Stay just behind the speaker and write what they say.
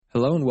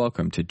Hello and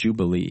welcome to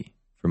Jubilee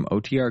from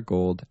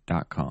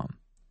OTRGold.com.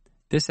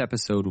 This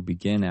episode will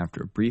begin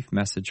after a brief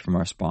message from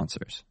our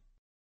sponsors.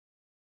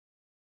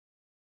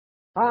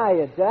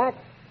 Hiya, Jack.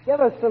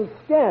 Give us some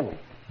skin.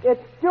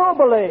 It's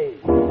Jubilee.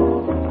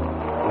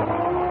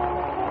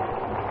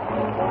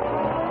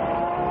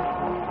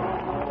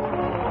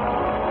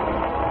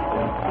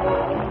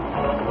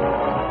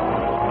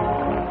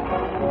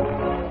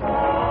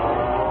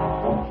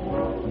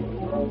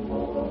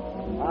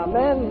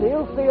 Men, do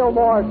you feel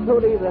more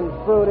tutti than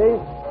fruity?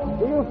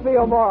 Do you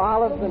feel more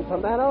olives than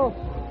pimento?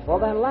 Well,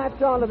 then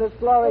latch on to this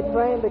glory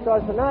train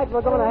because tonight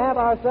we're going to have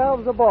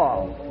ourselves a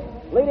ball.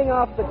 Leading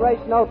off the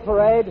Grace Note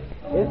Parade is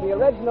the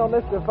original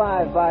Mr.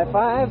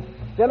 5x5,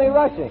 Jimmy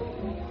Rushing,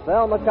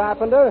 Thelma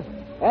Carpenter,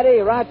 Eddie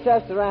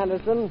Rochester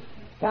Anderson,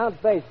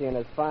 Count Basie and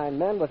his fine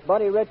men with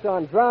Buddy Rich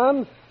on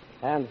drums,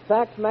 and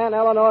saxman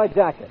Illinois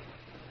Jacket.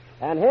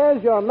 And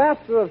here's your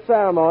master of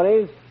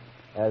ceremonies,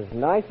 as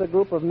nice a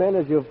group of men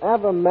as you've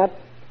ever met,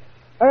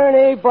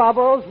 Ernie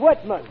Bubbles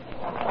Whitman.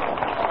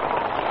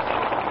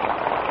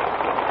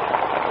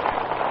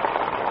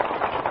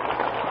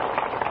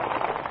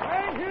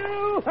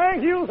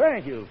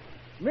 Thank you.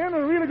 Men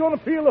are really going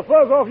to peel the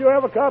fuzz off your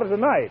avocado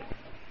tonight.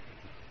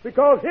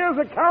 Because here's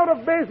the Count of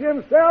Basie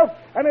himself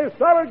and his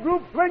solid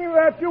group flinging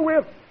at you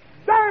with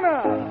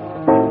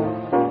Dinah!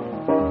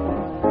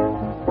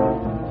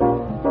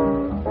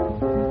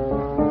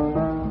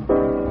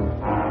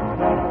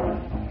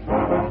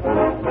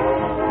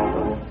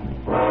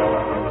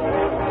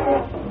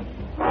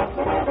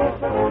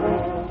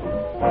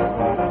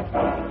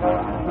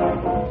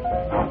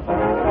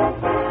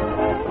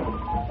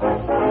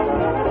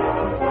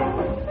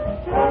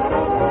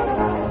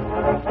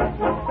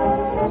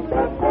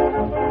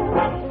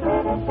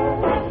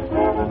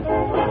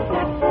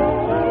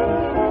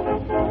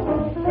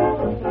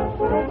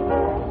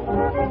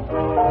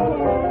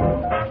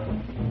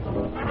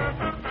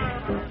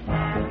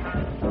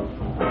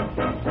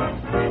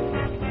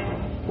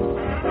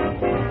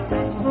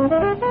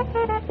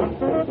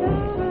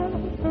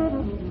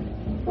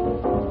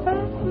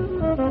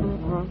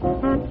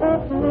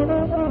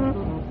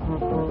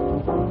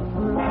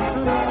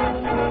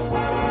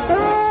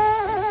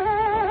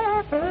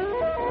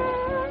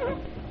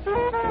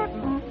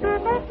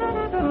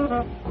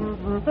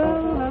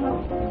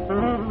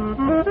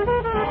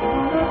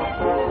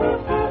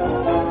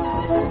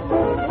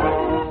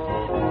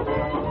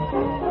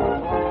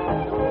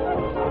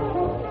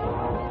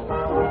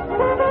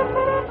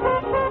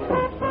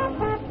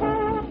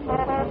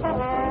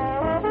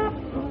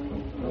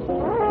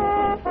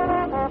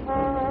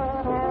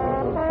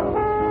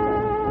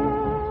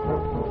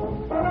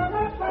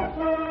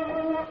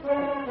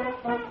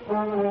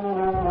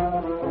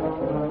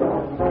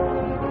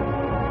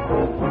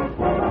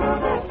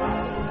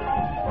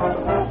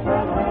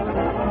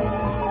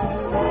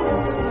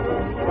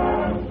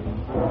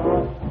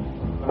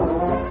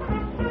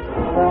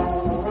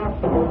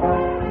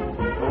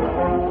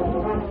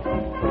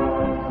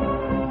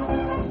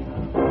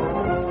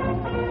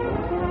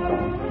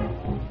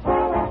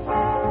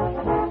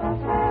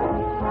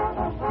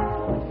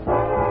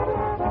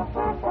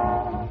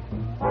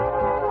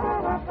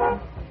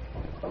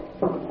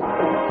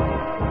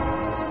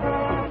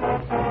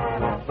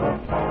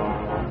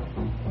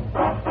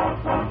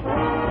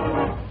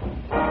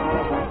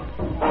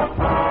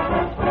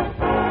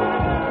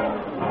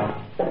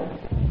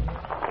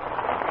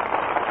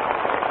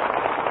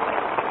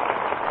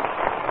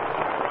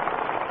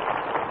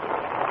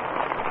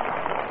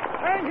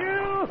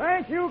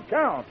 Thank you,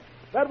 Count.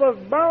 That was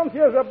bouncy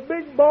as a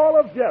big ball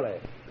of jelly.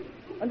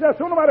 And just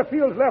so nobody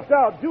feels left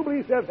out,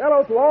 Jubilee says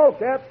hello to all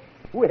cats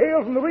who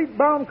hail from the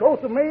reef-bound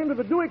coast of Maine to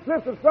the dewy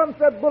cliffs of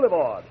Sunset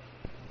Boulevard.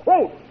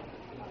 Quote,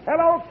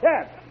 hello,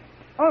 cats,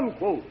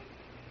 unquote.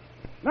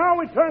 Now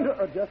we turn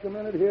to... just a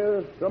minute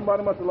here.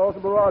 Somebody must have lost a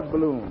barrage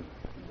balloon.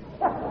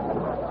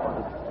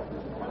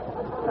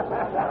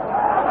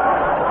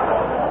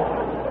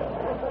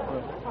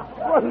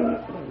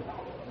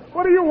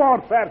 What do you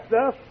want, fat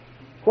stuff?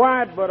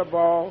 Quiet,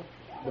 Butterball,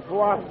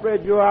 before I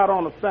spread you out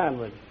on a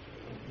sandwich.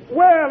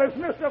 Well, it's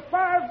Mr.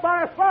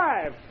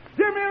 5x5,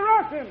 Jimmy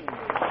Rushing.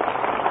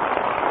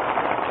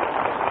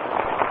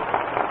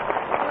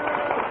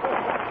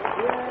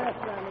 Yes,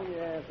 Sammy,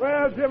 yes.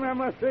 Well, Jimmy, I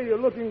must say you're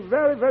looking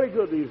very, very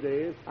good these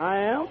days. I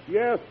am?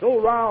 Yes,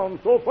 so round,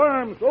 so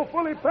firm, so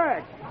fully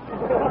packed.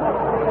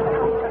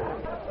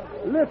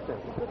 Listen,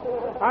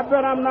 I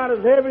bet I'm not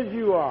as heavy as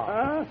you are.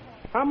 Huh?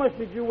 How much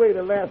did you weigh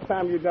the last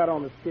time you got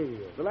on the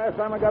scale? The last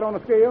time I got on the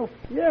scale?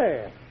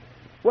 Yeah.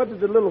 What did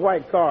the little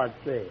white card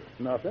say?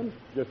 Nothing.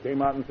 Just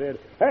came out and said,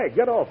 hey,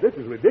 get off. This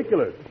is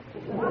ridiculous.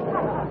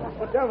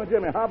 But tell me,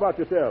 Jimmy, how about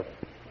yourself?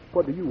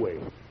 What do you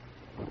weigh?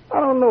 I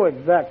don't know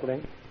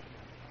exactly.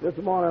 This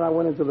morning I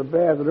went into the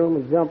bathroom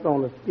and jumped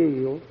on the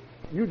scale.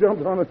 You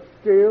jumped on the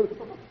scale?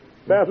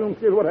 Bathroom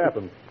scale? What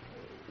happened?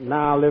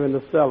 Now I live in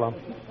the cellar.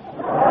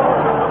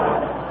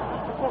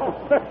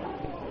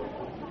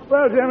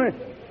 Well, Jimmy,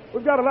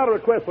 we've got a lot of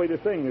requests for you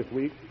to sing this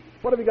week.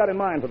 What have you got in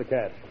mind for the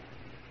cats?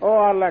 Oh,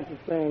 I'd like to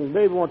sing,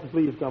 Baby, Won't You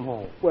Please Come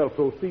Home. Well,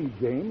 proceed,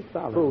 James.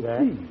 Solid, Jack.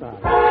 Proceed.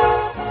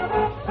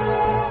 Solid.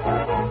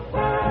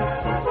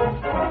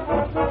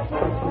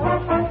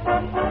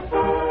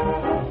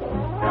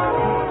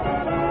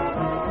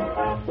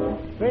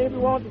 Baby,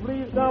 won't you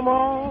please come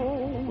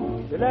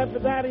home? You left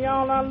your daddy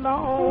all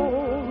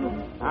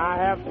alone. I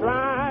have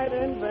tried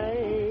in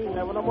vain,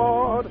 never no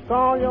more to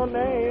call your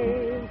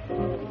name.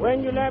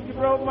 When you left, you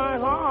broke my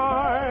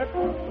heart.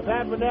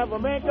 That would never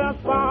make us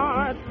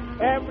part.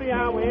 Every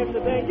hour in the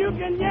day, you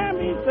can hear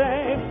me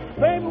say,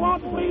 baby,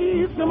 won't you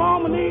please come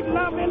home and need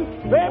loving?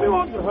 Baby,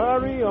 won't you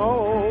hurry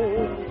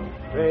home?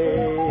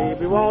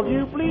 Baby, won't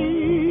you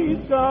please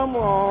come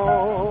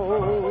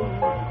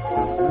home?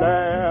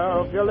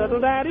 Left your little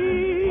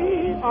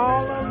daddy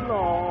all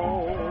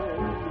alone.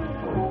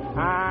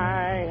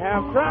 I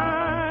have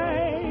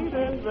tried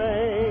in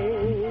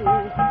vain,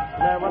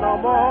 never no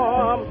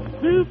more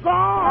to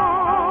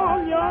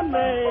call your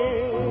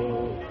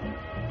name.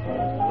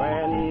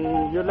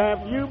 When you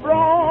left, you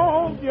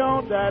broke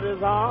your daddy's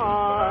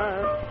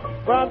heart,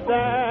 but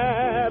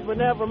that would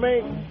never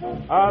make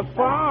us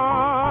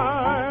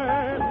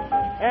part.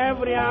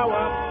 Every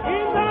hour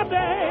in the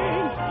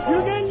day,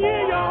 you can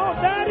hear your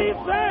daddy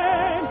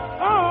say,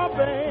 oh,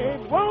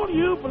 babe, won't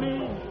you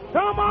please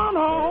come on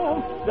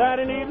home?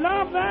 Daddy need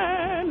love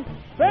then.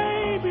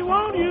 Baby,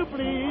 won't you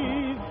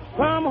please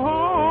come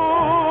home?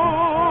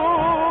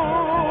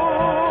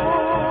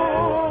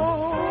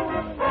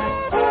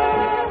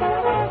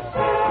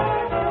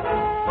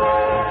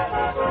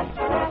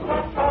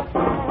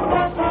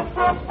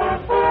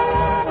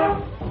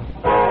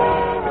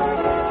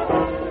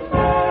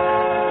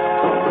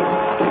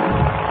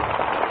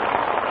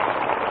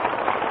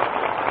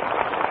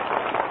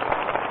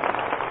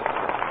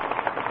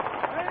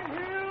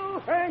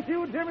 Thank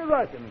you, Jimmy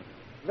Rushing.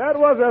 That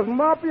was as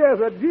moppy as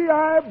a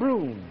GI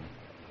broom.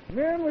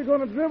 Men, we're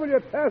going to dribble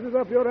your tasses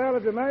up your alley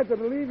tonight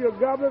that'll leave your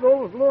goblet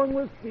overflowing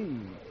with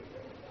steam.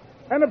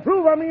 And to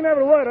prove I mean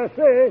every word I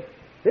say,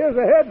 here's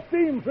the head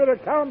steam fitter,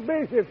 Count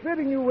Basie,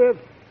 fitting you with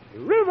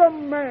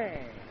Rhythm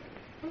Man.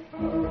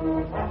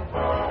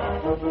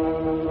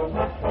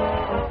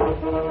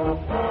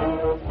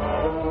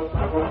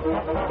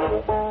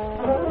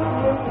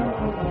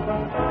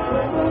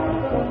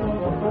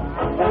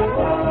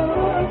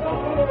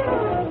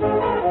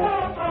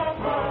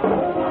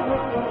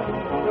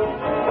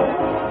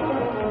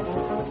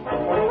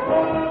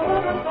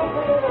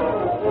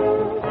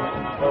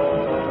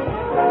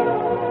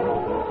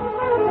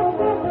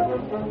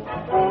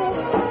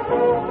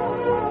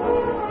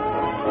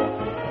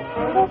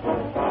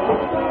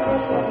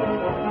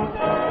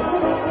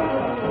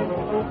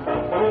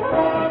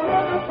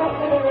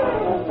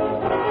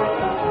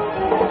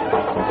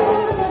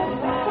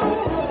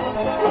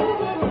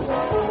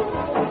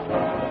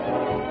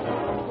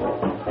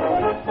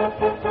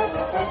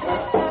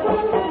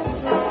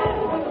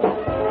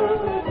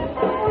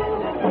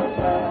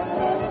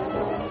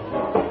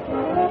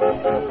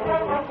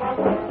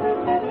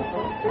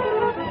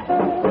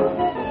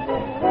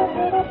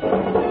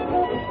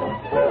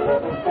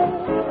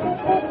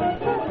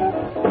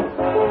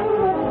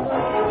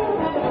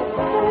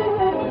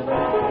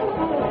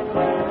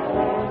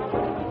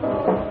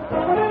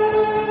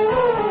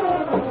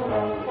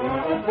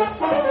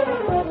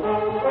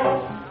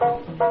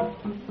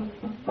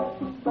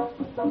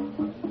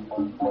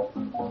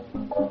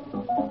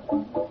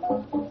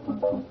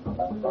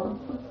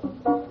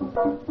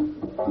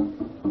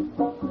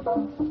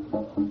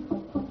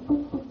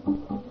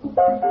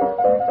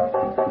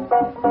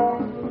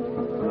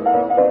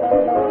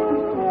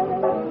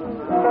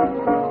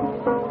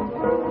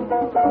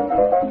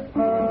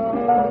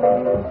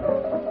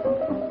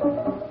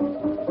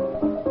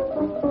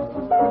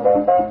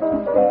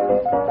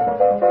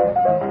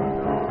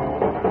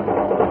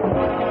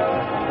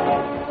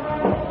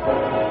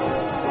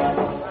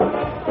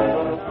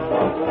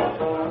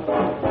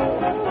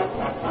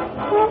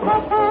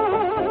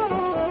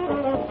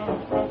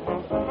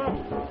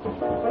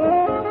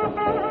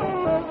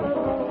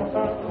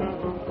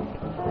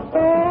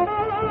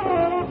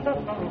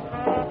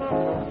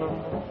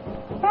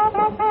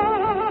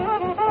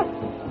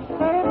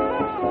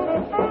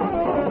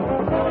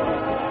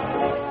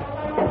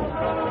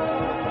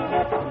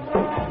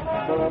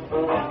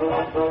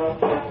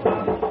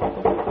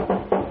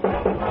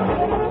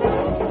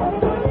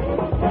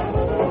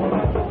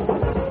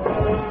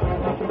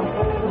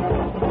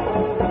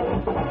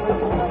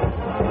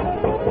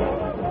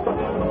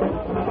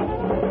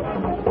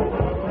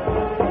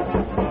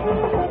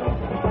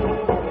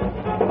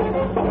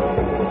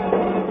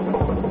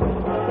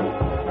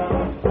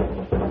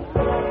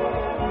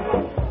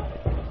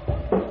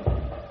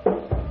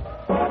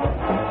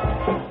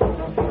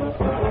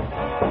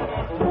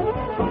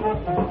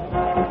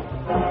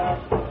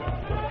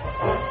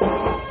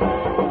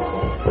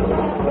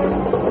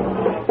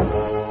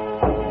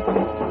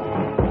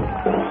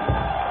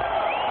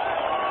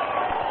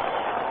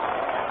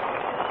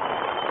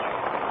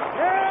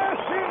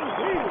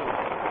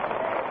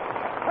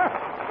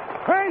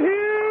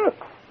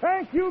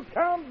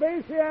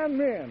 and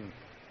men.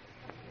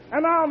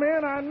 And now,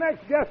 men, our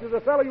next guest is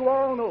a fellow you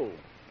all know.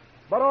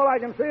 But all I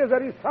can say is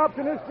that he's topped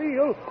in his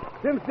field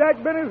since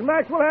Jack Benny's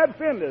Maxwell had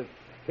fenders.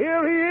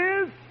 Here he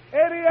is,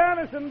 Eddie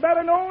Anderson,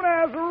 better known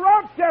as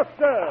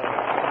Rochester.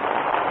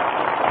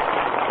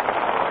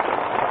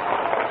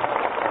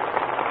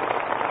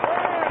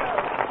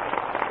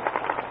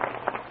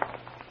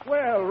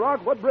 Well,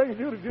 Rock, what brings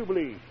you to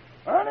Jubilee?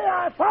 Ernie,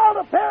 I found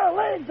a pair of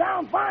legs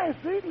down Vine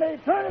Street, and they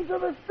turned into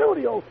the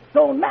studio.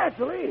 So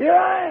naturally, here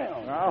I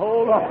am. Now,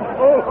 hold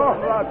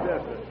on,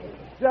 Rochester.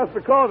 Just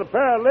because a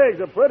pair of legs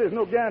are pretty is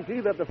no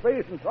guarantee that the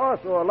face and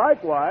torso are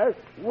likewise.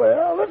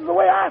 Well, this is the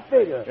way I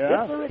figure.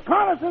 Yeah? If the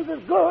reconnaissance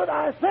is good,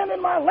 I send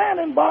in my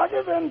landing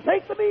barges and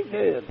take the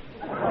beachhead.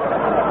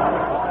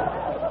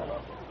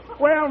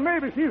 Well,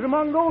 maybe she's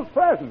among those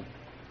present.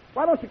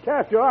 Why don't you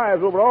cast your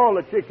eyes over all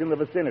the chicks in the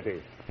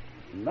vicinity?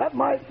 That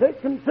might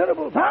take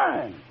considerable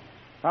time.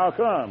 How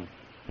come?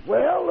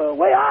 Well, the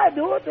way I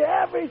do it, the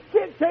average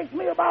chick takes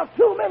me about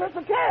 2 minutes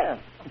to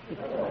cast.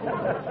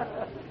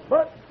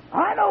 But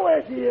I know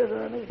where she is,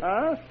 Ernie.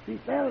 Huh? She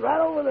stands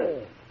right over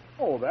there.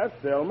 Oh, that's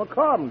Selma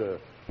Carpenter.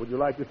 Would you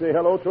like to say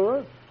hello to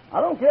her?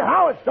 I don't care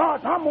how it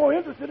starts. I'm more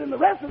interested in the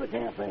rest of the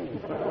campaign.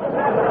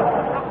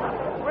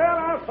 Well,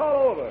 I'll call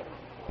over.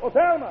 Oh,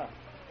 Selma,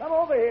 come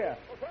over here.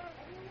 What do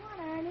you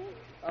want, Ernie?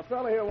 A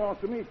fellow here wants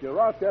to meet you.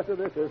 Rochester,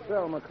 this is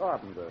Selma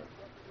Carpenter.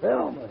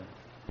 Selma,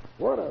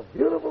 what a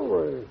beautiful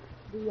word.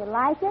 Do you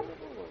like it?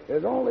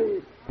 There's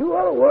only 2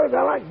 other words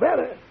I like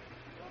better.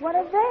 What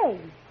are they?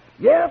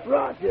 Yes,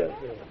 Rochester.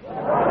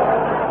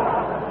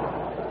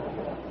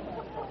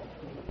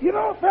 You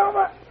know,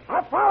 Selma,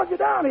 I followed you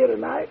down here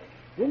tonight.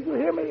 Didn't you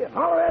hear me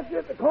holler at you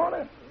at the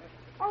corner?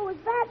 Oh, is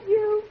that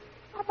you?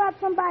 I thought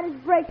somebody's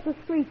brakes were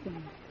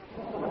squeaking.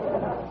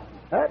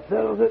 That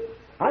settles it.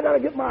 I got to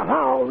get my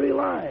howl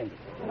relined.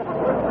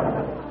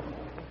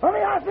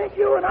 Honey, I think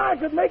you and I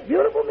could make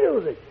beautiful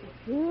music.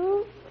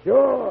 You?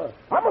 Sure.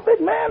 I'm a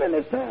big man in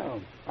this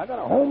town. I got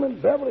a home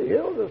in Beverly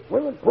Hills, a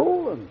swimming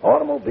pool, an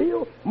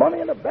automobile, money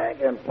in the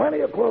bank, and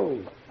plenty of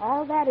clothes.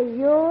 All that is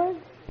yours?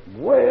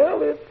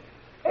 Well, it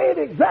ain't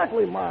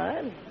exactly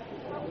mine.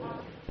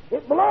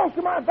 It belongs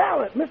to my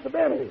valet, Mr.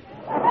 Benny.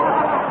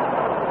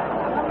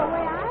 Well, the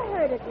way I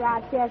heard it,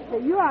 Rochester,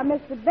 you are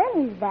Mr.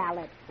 Benny's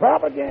valet.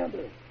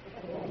 Propaganda.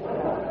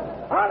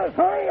 Honest,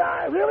 honey,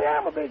 I really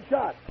am a big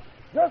shot.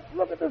 Just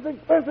look at this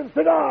expensive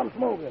cigar I'm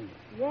smoking.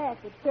 Yes,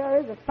 it sure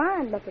is a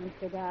fine-looking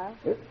cigar.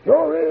 It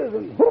sure is,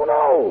 and who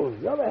knows?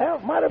 The other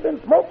half might have been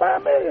smoked by a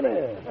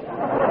millionaire.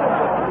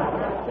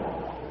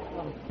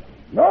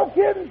 No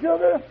kidding,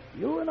 sugar.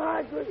 You and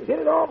I could hit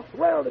it off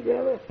swell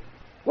together.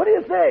 What do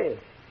you say?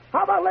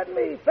 How about letting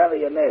me feather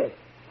your nest?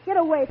 Get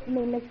away from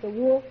me, Mr.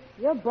 Wolf.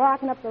 You're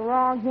barking up the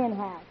wrong hen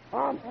house.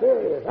 I'm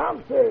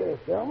serious,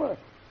 Selma.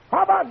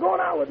 How about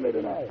going out with me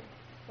tonight?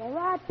 Well,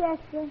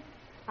 Rochester,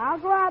 I'll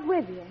go out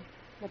with you.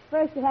 But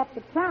first you have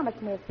to promise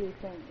me a few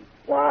things.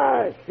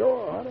 Why,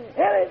 sure, honey.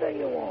 Anything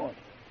you want.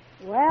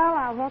 Well,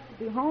 I'll have to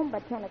be home by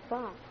 10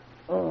 o'clock.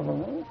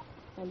 Uh-huh.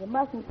 And you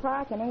mustn't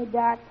park in any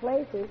dark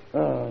places.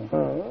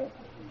 Uh-huh.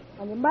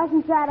 And you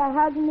mustn't try to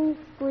hug me,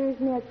 squeeze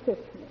me, or kiss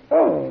me.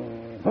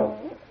 Uh-huh.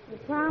 You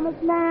promise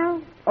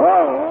now?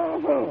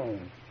 Uh-huh.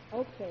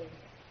 Okay.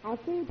 I'll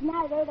see you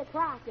tonight at 8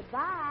 o'clock.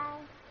 Goodbye.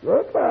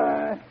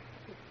 Goodbye.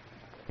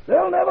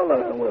 They'll never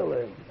learn, will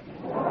they?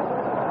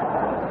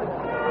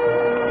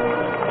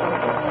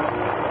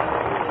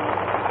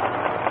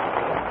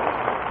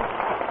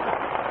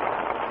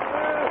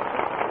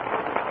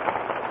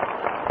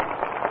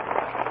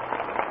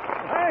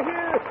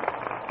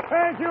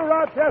 Thank you,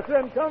 Rochester,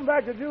 and come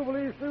back to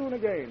Jubilee soon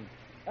again.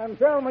 And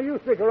Selma, you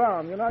stick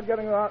around. You're not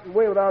getting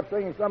away without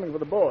saying something for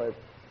the boys.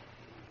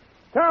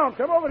 Count,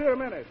 come over here a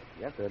minute.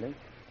 Yes, Eddie.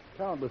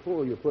 Count,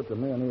 before you put the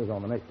mayonnaise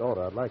on the next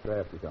order, I'd like to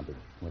ask you something.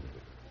 What is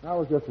it? I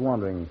was just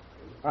wondering,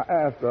 I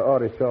asked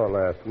Artie Shaw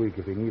last week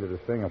if he needed a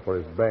singer for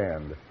his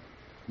band.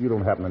 You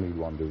don't happen to need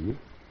one, do you?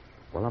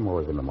 Well, I'm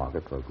always in the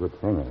market for a good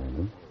singer,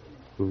 Eddie.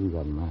 Who you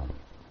got in mind?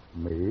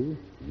 Me?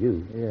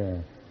 You?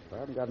 Yeah. I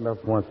haven't got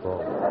enough points for...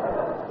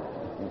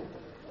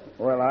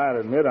 Well, I'd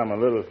admit I'm a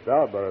little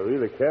stout, but I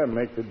really can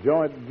make the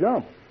joint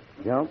jump.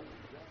 Jump?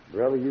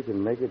 Brother, you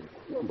can make it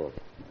tremble.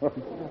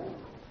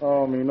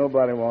 Oh, me,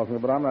 nobody wants me,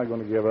 but I'm not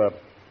going to give up.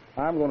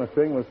 I'm going to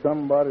sing with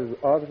somebody's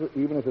orchestra,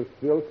 even if it's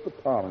Phil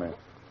Spatoni.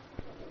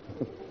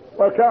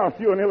 Well, Count,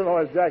 you and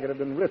Illinois Jacket have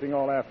been riffing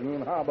all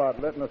afternoon. How about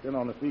letting us in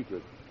on a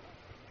secret?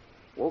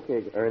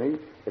 Okay, Ernie.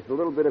 It's a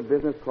little bit of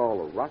business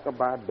called a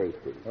rockabye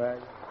Basie. Right.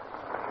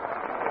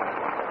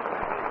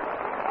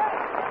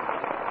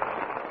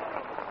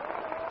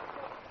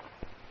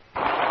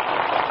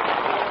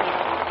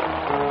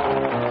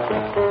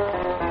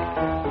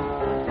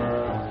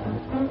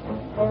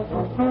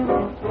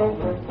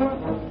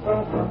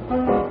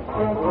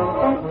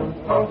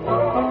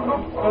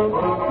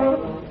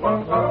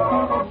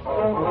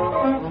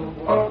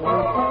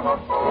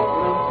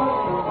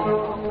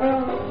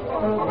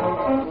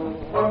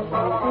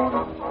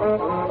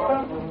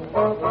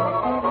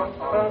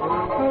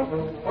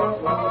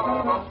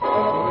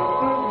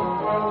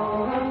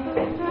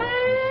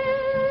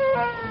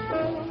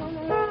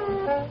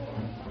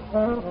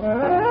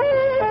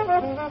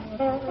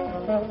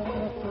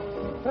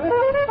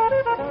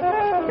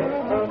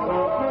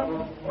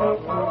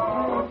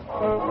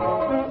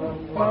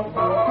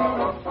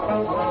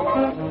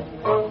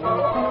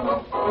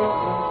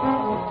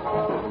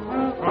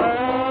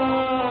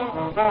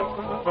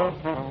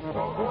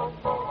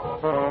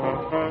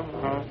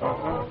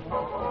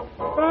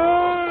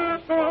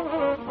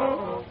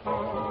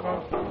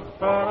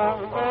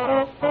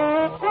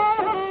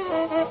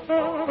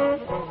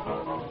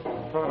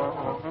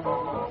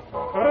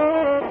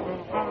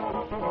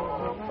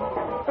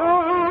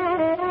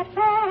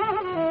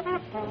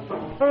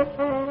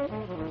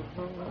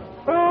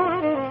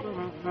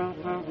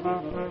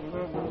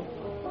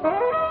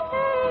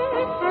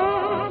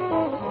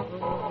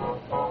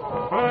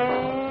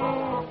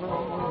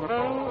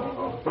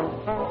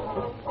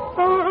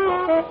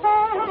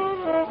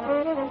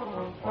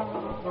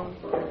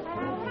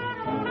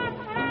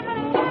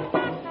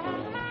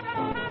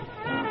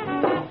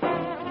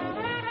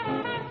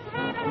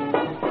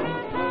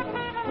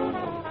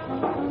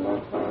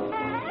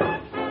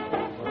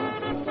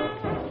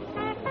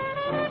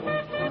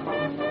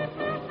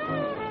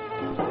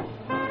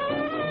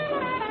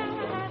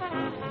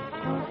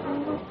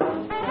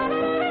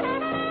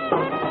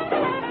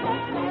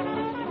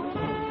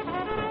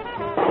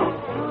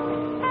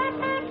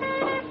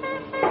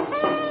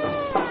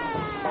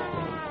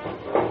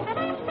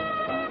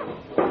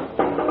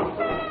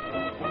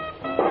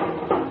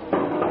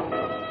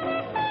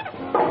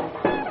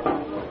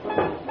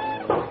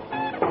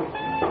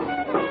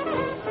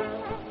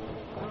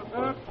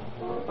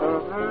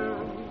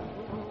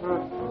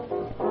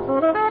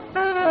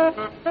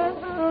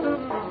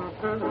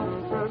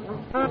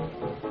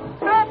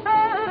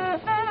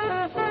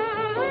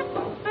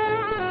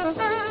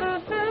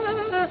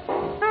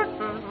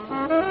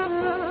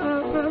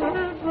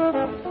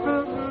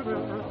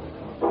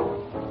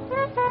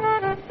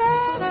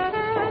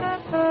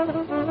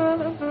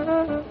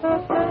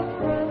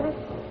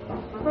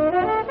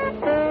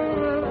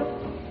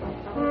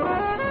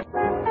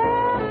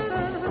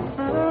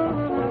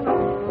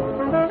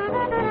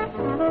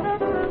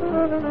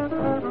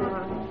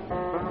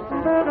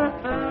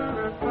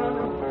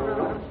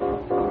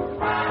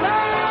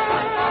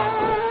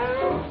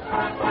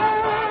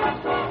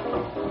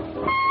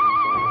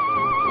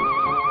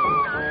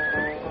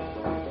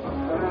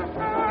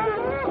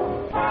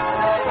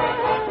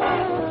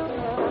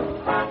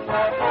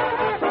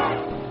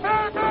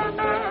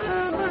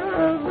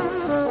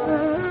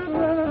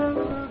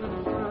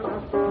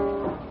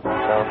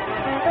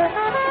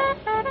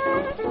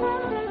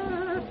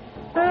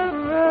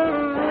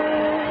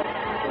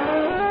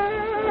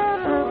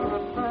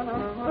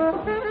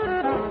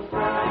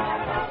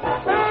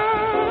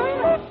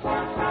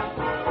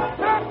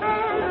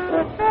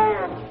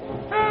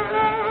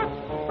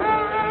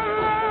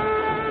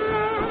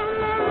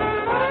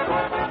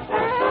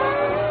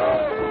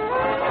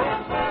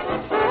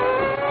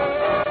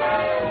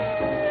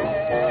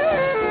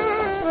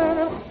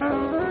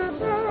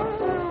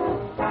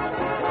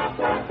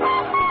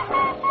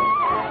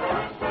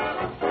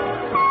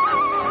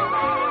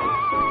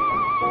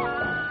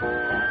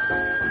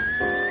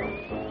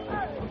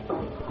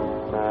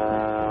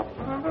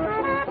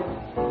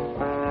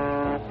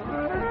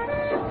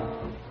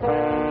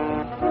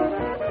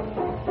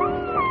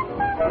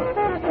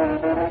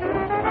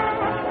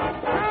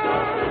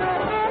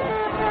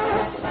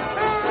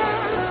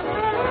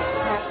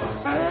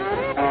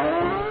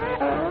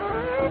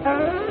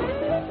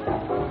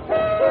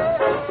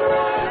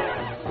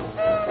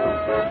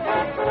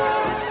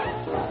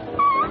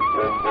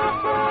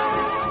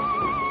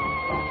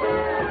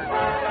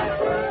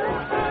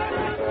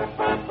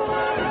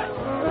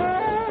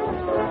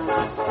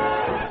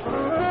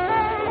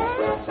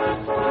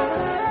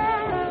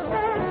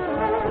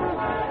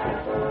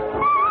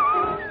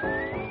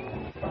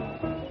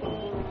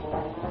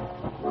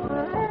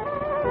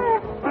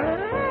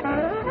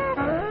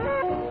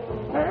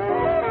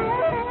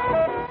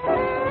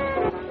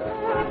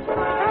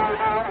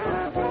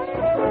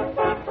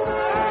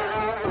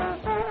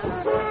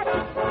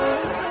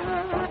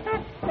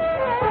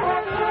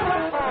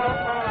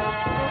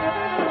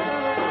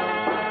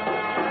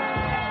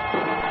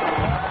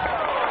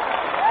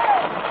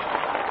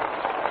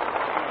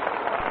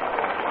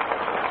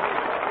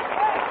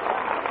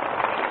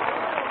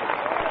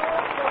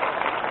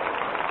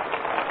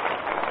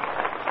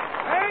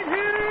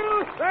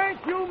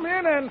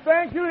 And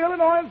thank you,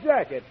 Illinois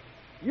Jacket.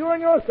 You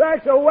and your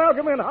sacks are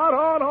welcome in Hot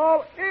Horn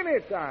Hall any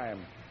time.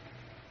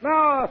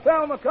 Now,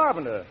 Selma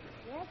Carpenter,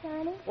 Yes,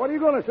 Ernie? what are you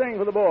going to sing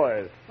for the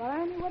boys? Well,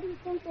 Ernie, what do you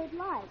think they'd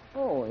like?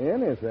 Oh,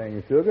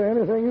 anything, Sugar.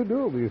 Anything you do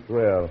will be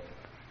swell.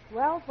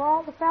 Well, for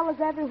all the fellas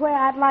everywhere,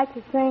 I'd like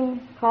to sing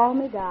Call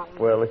Me Darling.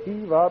 Well,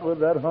 heave out with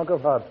that hunk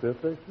of hot,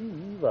 sister.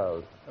 Heave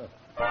out.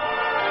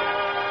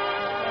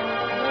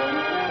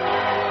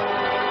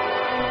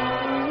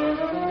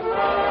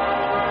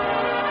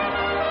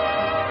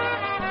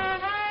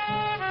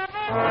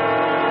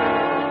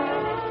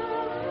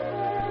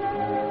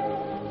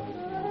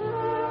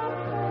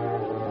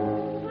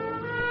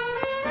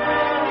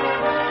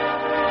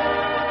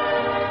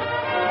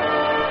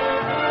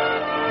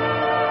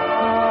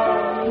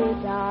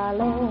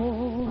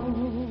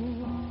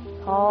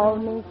 Call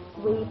me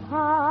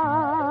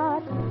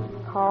sweetheart,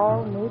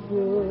 call me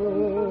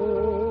dear.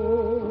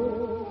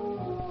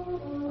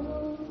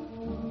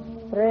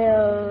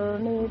 Thrill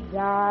me,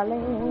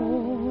 darling,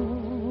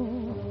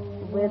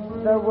 with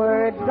the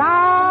words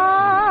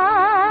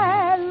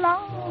I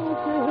long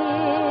to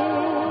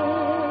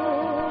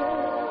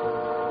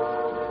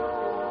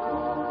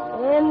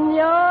hear. In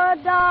your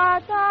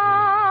dark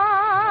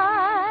eyes,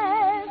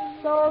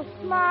 so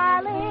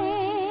smiling,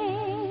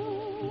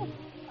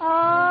 a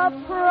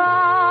promise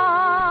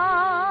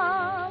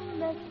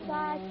I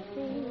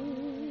see,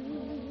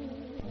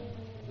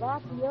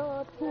 but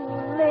your two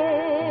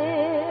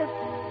lips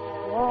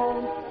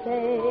won't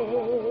say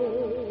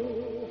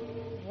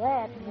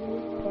that you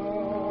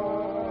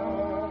care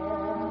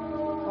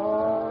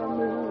for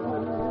me.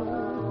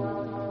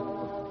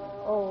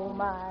 Oh,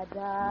 my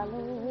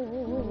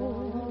darling,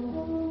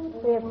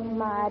 if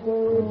my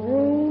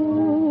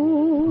daydreams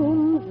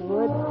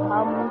would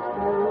come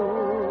true,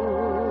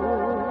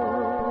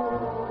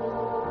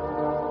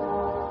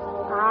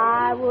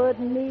 I would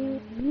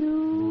meet you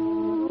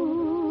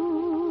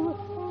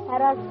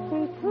at a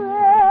secret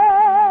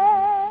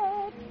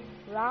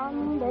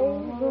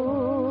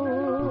rendezvous,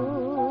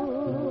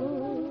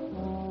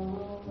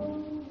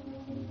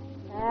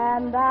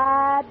 and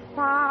I'd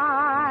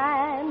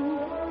find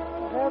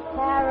the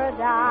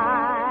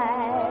paradise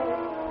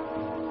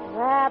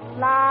that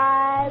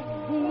lies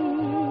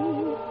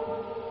deep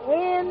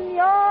in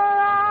your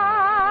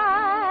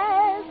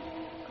eyes.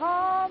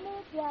 Call me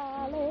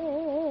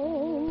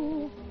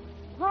darling,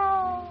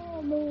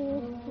 call me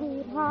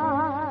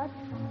sweetheart,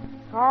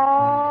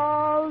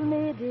 call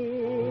me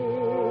dear.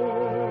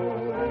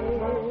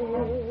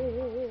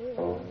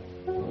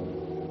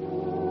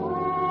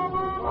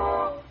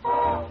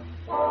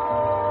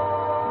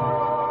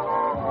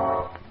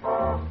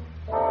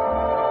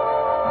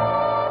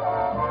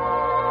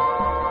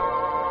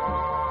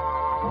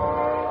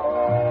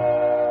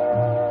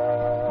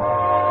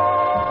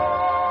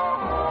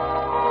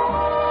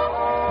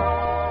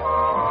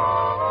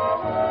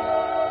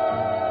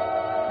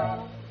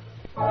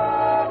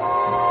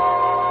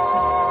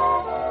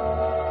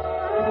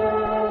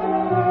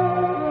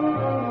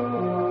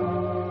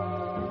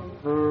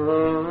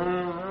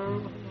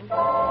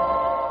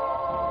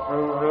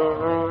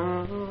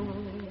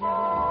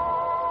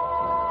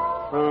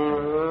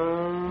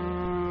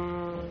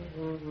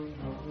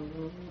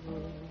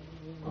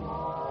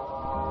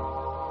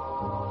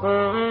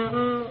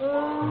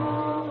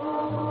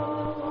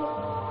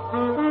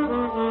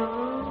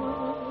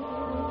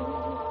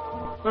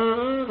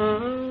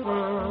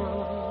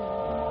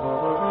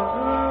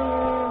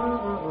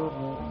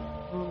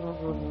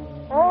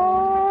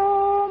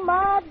 Oh,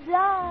 my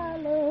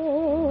darling,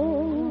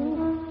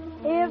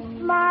 if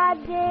my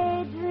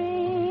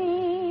daydreams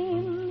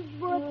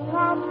would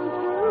come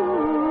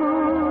true,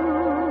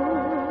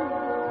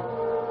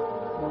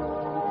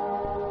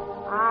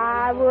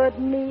 I would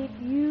meet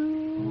you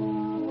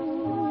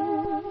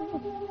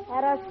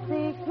at a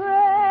secret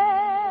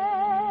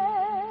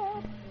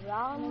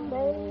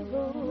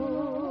rendezvous,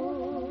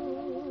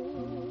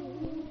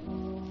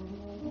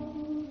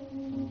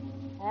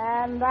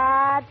 and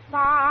I'd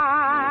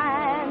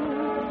find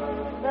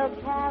the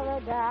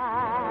paradise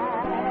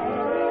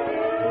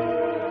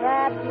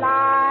that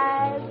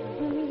lies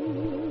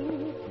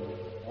deep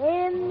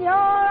in your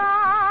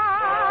eyes.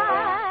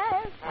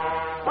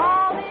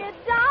 Call me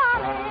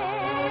darling,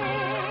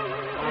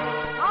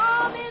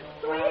 call me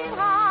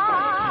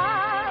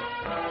sweetheart,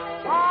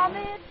 call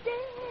me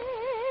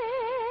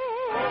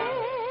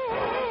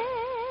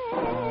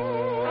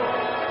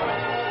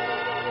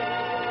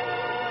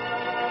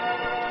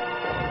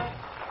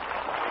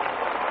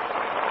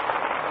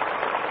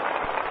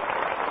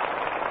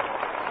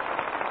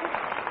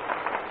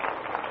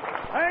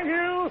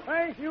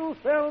Thank you,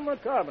 Selma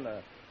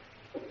Carpenter.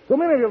 So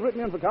many of you have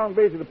written in for Count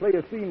Basie to play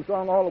his theme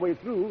song all the way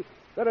through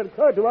that it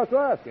occurred to us to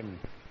ask him.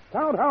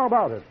 Count, how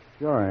about it?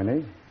 Sure,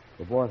 Ernie.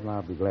 The boys and I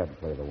will be glad to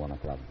play the 1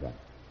 o'clock set.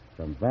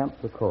 From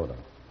Vamp, Dakota.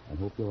 I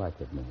hope you like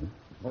it, man.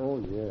 Oh,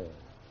 yeah.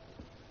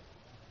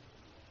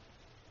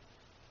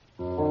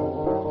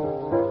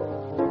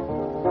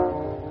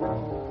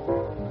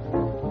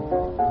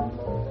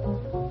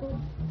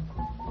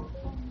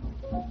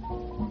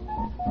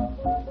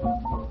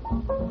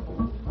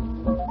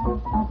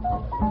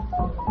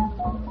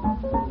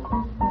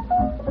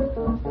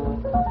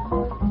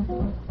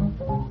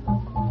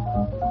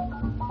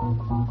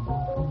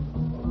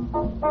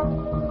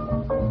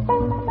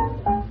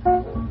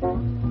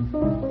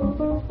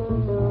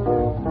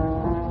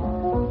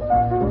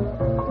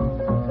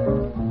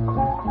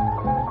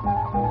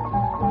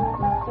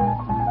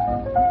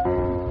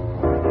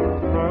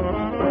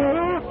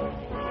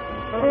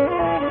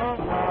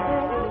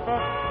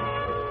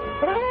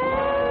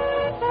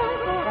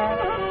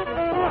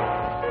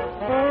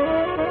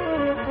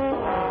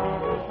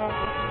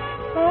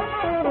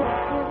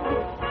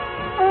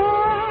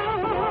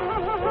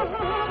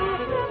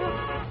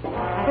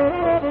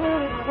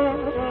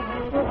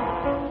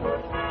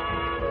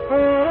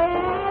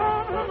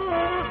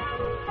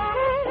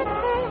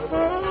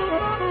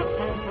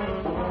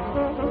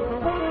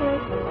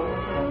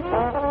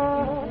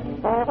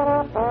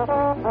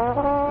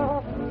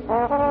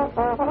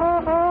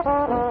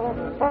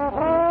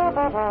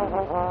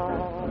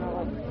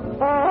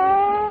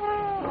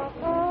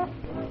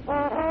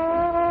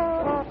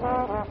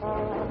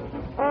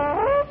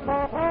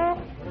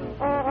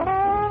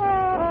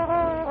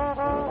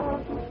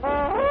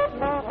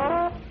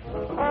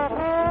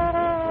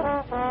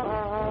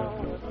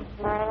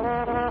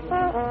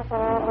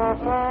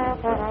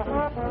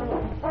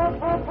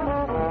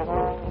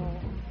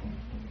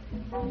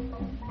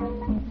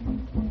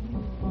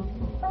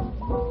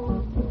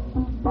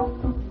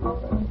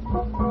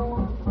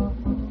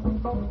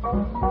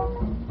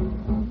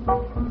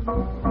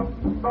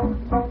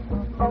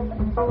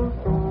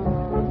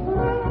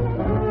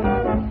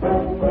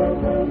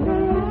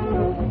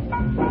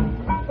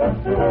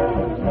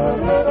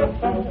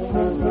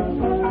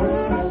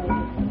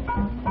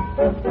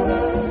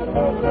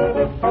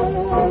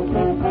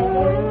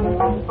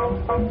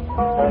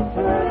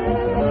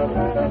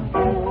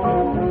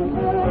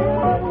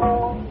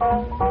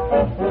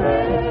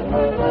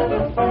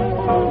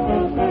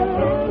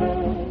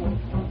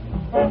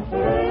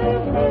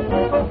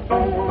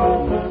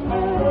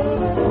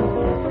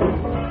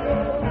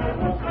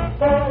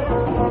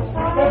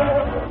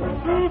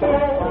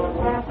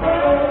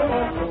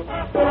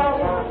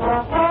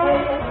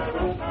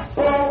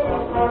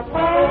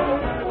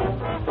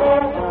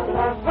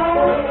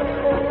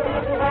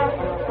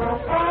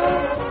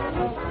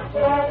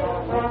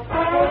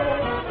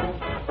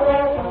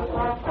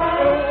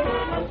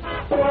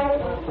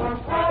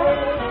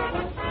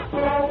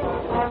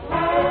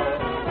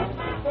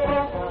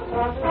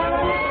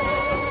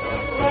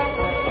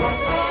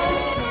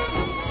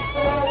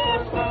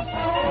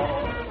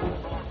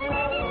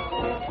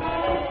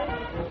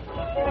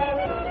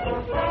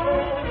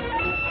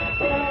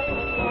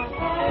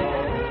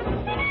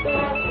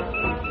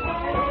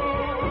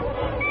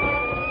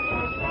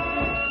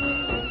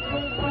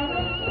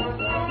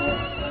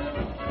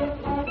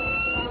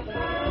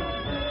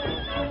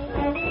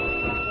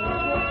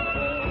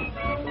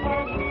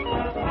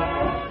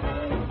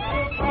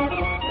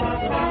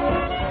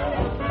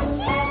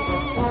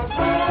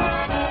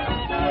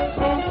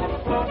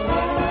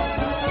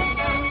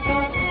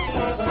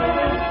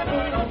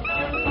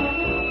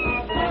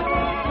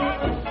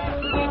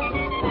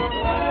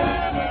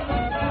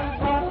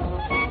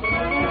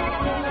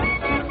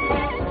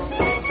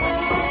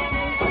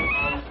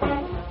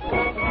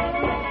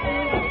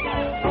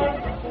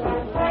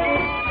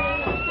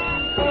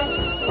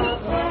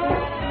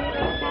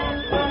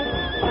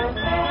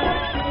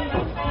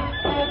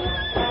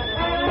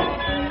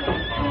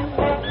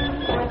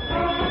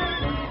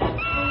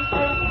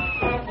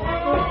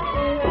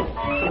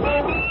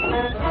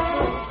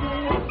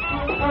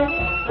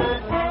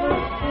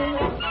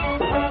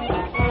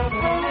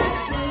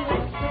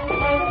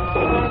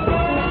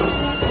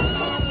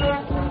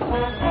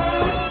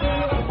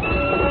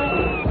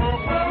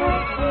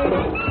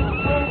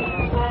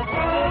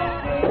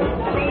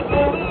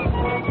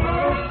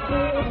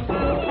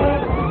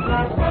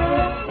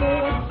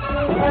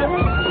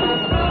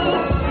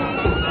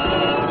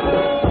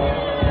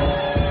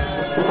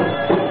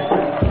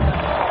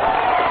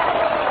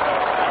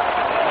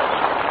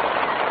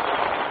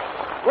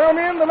 Well,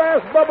 men, the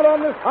last bubble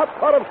on this hot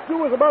pot of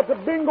stew is about to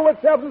bingo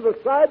itself into the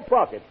side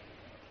pocket.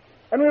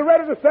 And we're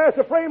ready to stash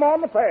a frame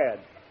on the pad.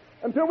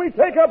 Until we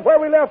take up where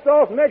we left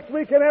off next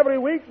week and every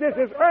week, this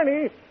is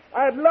Ernie.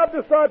 I'd love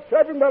to start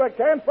chirping, but I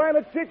can't find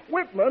a chick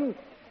Whitman.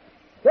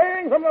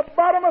 Saying from the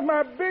bottom of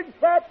my big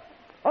fat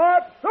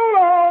heart, so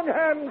long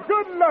and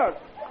good luck.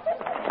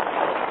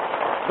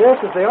 This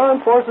is the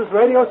Armed Forces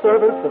Radio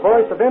Service, the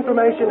voice of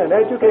information and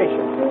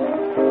education.